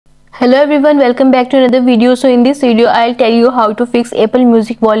Hello everyone, welcome back to another video. So in this video I'll tell you how to fix Apple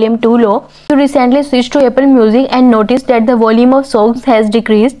Music volume too low. You recently switched to Apple Music and noticed that the volume of songs has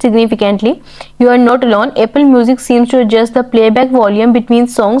decreased significantly. You are not alone. Apple Music seems to adjust the playback volume between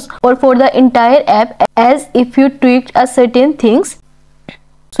songs or for the entire app as if you tweaked a certain things.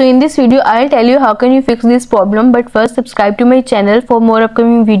 So in this video I'll tell you how can you fix this problem, but first subscribe to my channel for more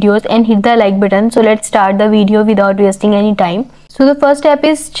upcoming videos and hit the like button. So let's start the video without wasting any time. So the first step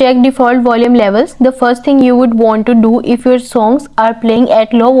is check default volume levels. The first thing you would want to do if your songs are playing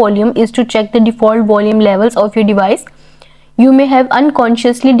at low volume is to check the default volume levels of your device. You may have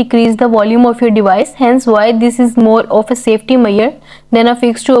unconsciously decreased the volume of your device, hence why this is more of a safety measure than a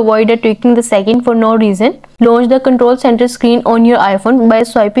fix to avoid tweaking the setting for no reason. Launch the control center screen on your iPhone by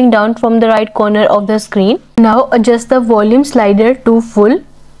swiping down from the right corner of the screen. Now adjust the volume slider to full.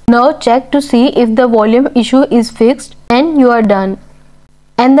 Now check to see if the volume issue is fixed and you are done.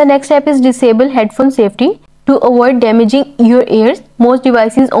 And the next step is disable headphone safety. To avoid damaging your ears, most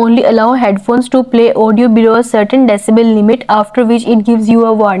devices only allow headphones to play audio below a certain decibel limit, after which it gives you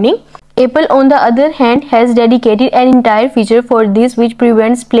a warning. Apple on the other hand has dedicated an entire feature for this which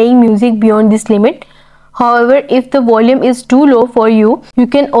prevents playing music beyond this limit. However, if the volume is too low for you, you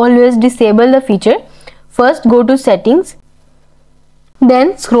can always disable the feature. First go to settings,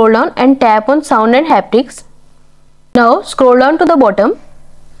 then scroll down and tap on sound and haptics. Now scroll down to the bottom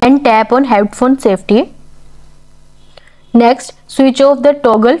and tap on headphone safety. Next, switch off the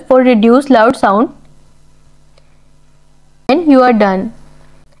toggle for reduce loud sound and you are done.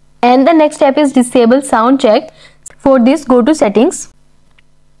 And the next step is disable sound check. For this, go to settings,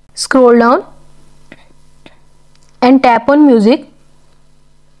 scroll down and tap on music.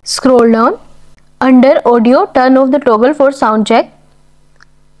 Scroll down, under audio turn off the toggle for sound check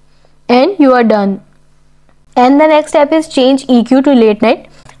and you are done. And the next step is change EQ to late night.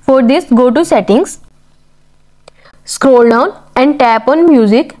 For this, go to settings, scroll down and tap on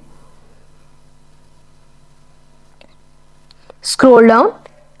music. Scroll down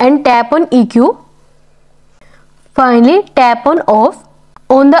and tap on EQ. Finally, tap on off.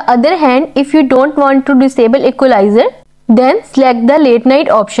 On the other hand, if you don't want to disable equalizer, then select the late night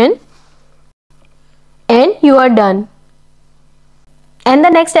option and you are done. And the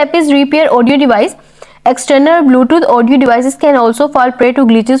next step is repair audio device. External Bluetooth audio devices can also fall prey to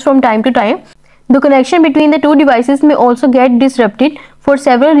glitches from time to time. The connection between the two devices may also get disrupted for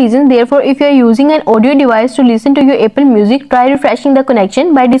several reasons. Therefore, if you are using an audio device to listen to your Apple Music, try refreshing the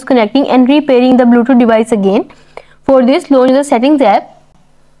connection by disconnecting and repairing the Bluetooth device again. For this, launch the settings app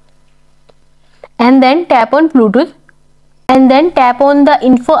and then tap on Bluetooth and then tap on the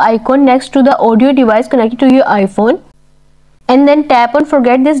info icon next to the audio device connected to your iPhone and then tap on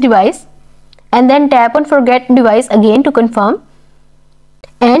forget this device and then tap on forget device again to confirm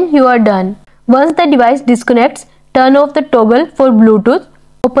and you are done. Once the device disconnects, turn off the toggle for Bluetooth,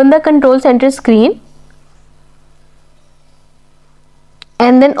 open the control center screen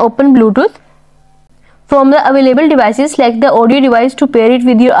and then open Bluetooth. From the available devices, select the audio device to pair it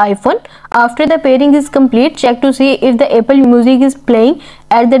with your iPhone. After the pairing is complete, check to see if the Apple Music is playing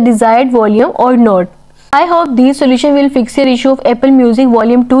at the desired volume or not. I hope this solution will fix your issue of Apple Music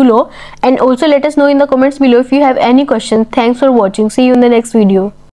volume too low, and also let us know in the comments below if you have any questions. Thanks for watching. See you in the next video.